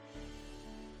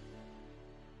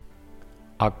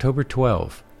October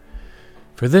 12.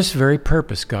 For this very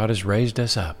purpose God has raised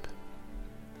us up.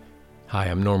 Hi,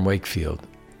 I'm Norm Wakefield,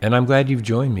 and I'm glad you've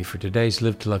joined me for today's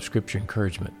Live to Love Scripture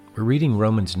encouragement. We're reading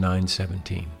Romans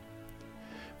 9:17.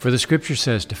 For the Scripture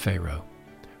says to Pharaoh,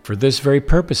 "For this very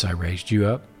purpose I raised you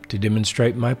up, to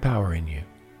demonstrate my power in you,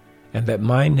 and that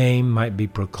my name might be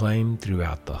proclaimed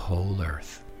throughout the whole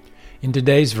earth." In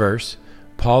today's verse,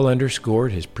 Paul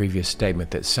underscored his previous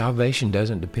statement that salvation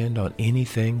doesn't depend on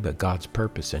anything but God's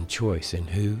purpose and choice in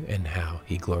who and how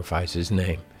he glorifies his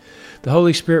name. The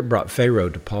Holy Spirit brought Pharaoh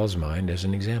to Paul's mind as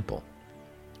an example.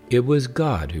 It was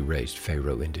God who raised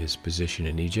Pharaoh into his position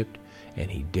in Egypt,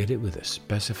 and he did it with a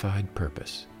specified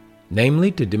purpose, namely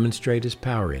to demonstrate his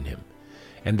power in him,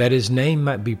 and that his name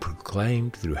might be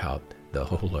proclaimed throughout the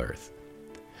whole earth.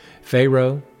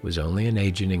 Pharaoh was only an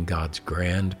agent in God's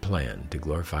grand plan to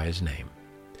glorify his name.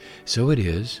 So it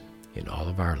is in all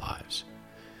of our lives.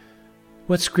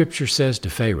 What Scripture says to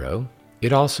Pharaoh,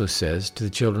 it also says to the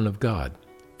children of God.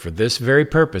 For this very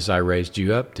purpose I raised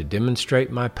you up, to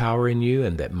demonstrate my power in you,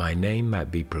 and that my name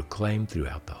might be proclaimed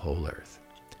throughout the whole earth.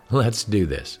 Let's do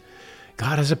this.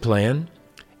 God has a plan,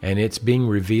 and it's being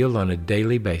revealed on a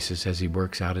daily basis as he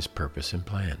works out his purpose and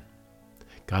plan.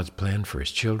 God's plan for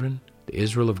his children, the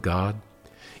Israel of God,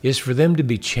 is for them to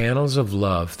be channels of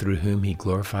love through whom he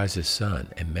glorifies his Son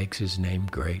and makes his name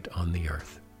great on the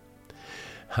earth.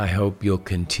 I hope you'll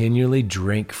continually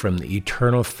drink from the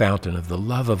eternal fountain of the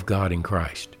love of God in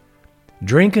Christ.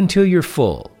 Drink until you're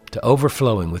full, to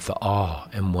overflowing with the awe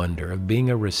and wonder of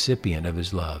being a recipient of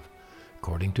his love,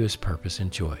 according to his purpose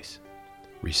and choice.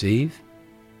 Receive,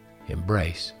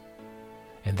 embrace,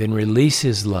 and then release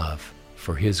his love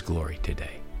for his glory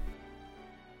today.